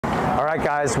right,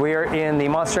 guys, we are in the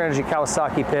Monster Energy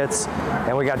Kawasaki pits,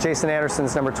 and we got Jason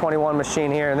Anderson's number 21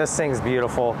 machine here, and this thing's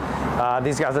beautiful.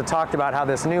 These guys have talked about how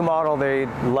this new model, they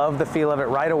love the feel of it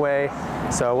right away,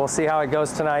 so we'll see how it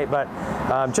goes tonight. But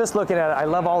just looking at it, I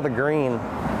love all the green,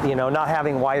 you know, not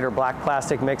having white or black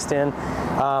plastic mixed in.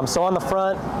 So on the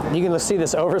front, you can see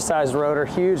this oversized rotor,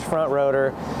 huge front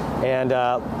rotor, and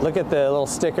look at the little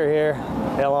sticker here,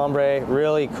 El Hombre,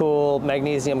 really cool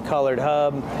magnesium colored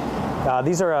hub.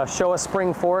 These are a Showa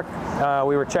spring fork.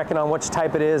 We were checking on which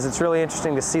type it is. It's really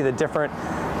interesting to see the different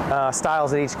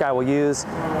styles that each guy will use.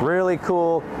 Really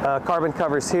cool carbon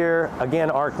covers here.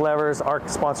 Again, ARC levers. ARC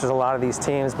sponsors a lot of these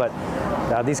teams, but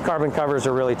these carbon covers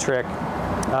are really trick.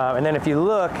 And then if you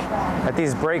look at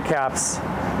these brake caps,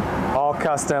 all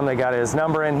custom. They got his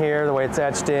number in here, the way it's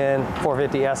etched in,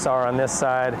 450SR on this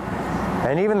side.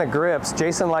 And even the grips,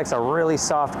 Jason likes a really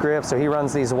soft grip, so he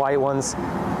runs these white ones.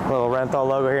 Little Renthal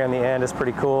logo here in the end is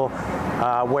pretty cool.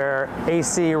 Where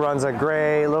AC runs a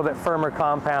gray, a little bit firmer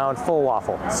compound, full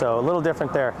waffle. So a little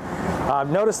different there.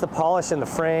 Notice the polish in the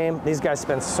frame. These guys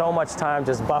spend so much time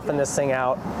just buffing this thing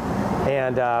out.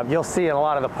 And you'll see in a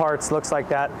lot of the parts, looks like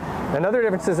that. Another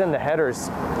difference is in the headers.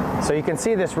 So you can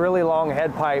see this really long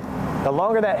head pipe. The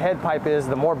longer that head pipe is,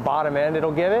 the more bottom end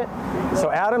it'll give it.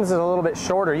 So Adam's is a little bit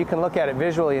shorter. You can look at it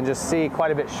visually and just see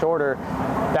quite a bit shorter.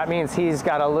 That means he's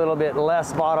got a little bit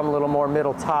less bottom, a little more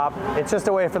middle top. It's just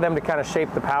a way for them to kind of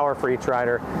shape the power for each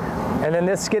rider. And then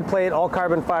this skid plate, all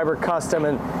carbon fiber, custom,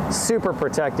 and super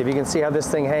protective. You can see how this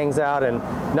thing hangs out and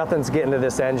nothing's getting to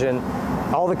this engine.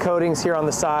 All the coatings here on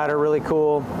the side are really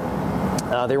cool.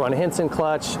 They run Hinson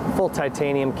clutch, full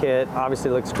titanium kit,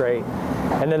 obviously looks great.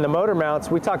 And then the motor mounts,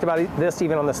 we talked about this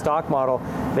even on the stock model.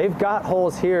 They've got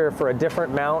holes here for a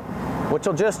different mount, which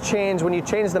will just change when you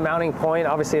change the mounting point.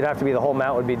 Obviously it'd have to be, the whole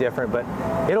mount would be different, but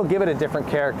it'll give it a different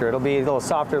character. It'll be a little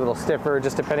softer, a little stiffer,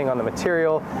 just depending on the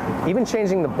material. Even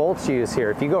changing the bolts used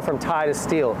here. If you go from tie to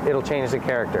steel, it'll change the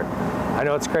character. I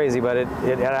know it's crazy, but it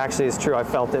actually is true. I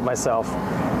felt it myself.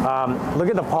 Look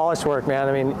at the polish work, man.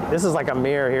 I mean, this is like a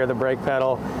mirror here, the brake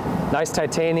pedal. Nice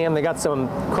titanium. They got some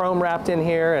chrome wrapped in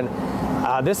here,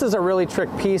 and this is a really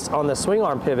trick piece on the swing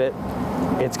arm pivot.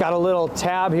 It's got a little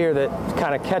tab here that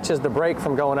kind of catches the brake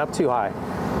from going up too high.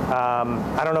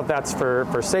 I don't know if that's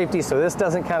for safety, so this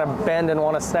doesn't kind of bend and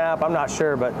want to snap. I'm not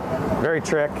sure, but very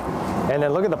trick. And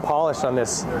then look at the polish on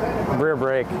this rear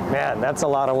brake. Man, that's a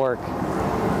lot of work.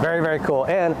 Very, very cool.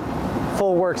 And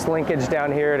full works linkage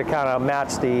down here to kind of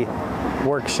match the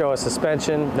work Showa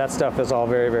suspension. That stuff is all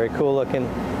very, very cool looking.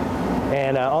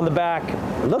 And on the back,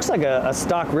 it looks like a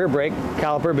stock rear brake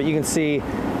caliper, but you can see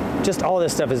just all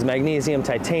this stuff is magnesium,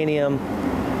 titanium,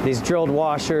 these drilled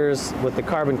washers with the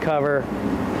carbon cover,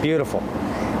 beautiful.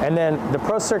 And then the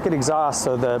Pro Circuit exhaust,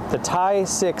 so the Ti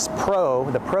 6 Pro,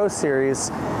 the Pro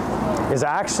series, is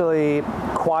actually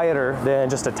quieter than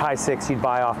just a Ti 6 you'd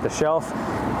buy off the shelf.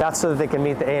 That's so that they can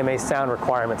meet the AMA sound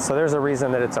requirements. So there's a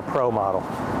reason that it's a Pro model.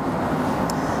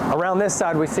 Around this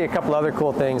side, we see a couple other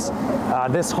cool things.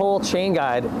 This whole chain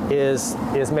guide is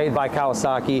made by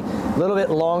Kawasaki. A little bit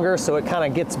longer, so it kind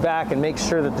of gets back and makes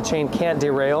sure that the chain can't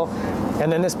derail.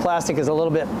 And then this plastic is a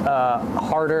little bit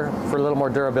harder for a little more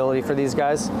durability for these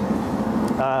guys.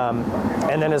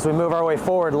 And then as we move our way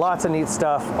forward, lots of neat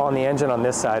stuff on the engine on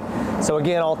this side. So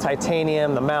again, all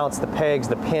titanium, the mounts, the pegs,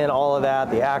 the pin, all of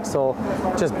that, the axle,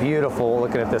 just beautiful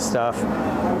looking at this stuff.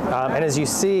 And as you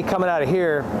see coming out of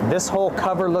here, this whole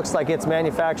cover looks like it's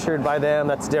manufactured by them.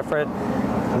 That's different.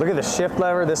 Look at the shift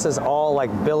lever. This is all like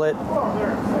billet,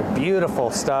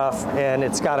 beautiful stuff. And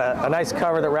it's got a nice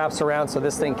cover that wraps around so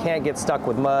this thing can't get stuck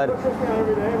with mud.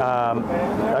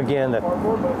 Again,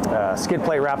 the skid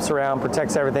plate wraps around,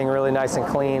 protects everything really nice and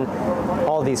clean.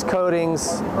 All these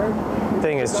coatings,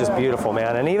 thing is just beautiful,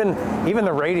 man. And even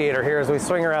the radiator here as we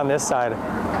swing around this side,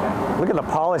 look at the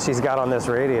polish he's got on this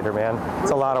radiator, man.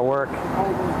 It's a lot of work.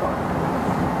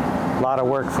 A lot of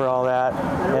work for all that.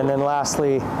 And then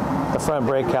lastly, the front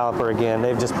brake caliper again.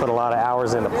 They've just put a lot of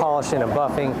hours into polishing and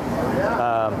buffing.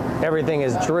 Everything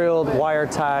is drilled, wire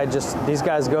tied. Just these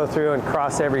guys go through and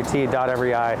cross every T, dot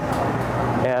every I.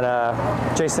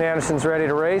 And Jason Anderson's ready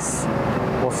to race.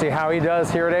 We'll see how he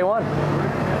does here at A1.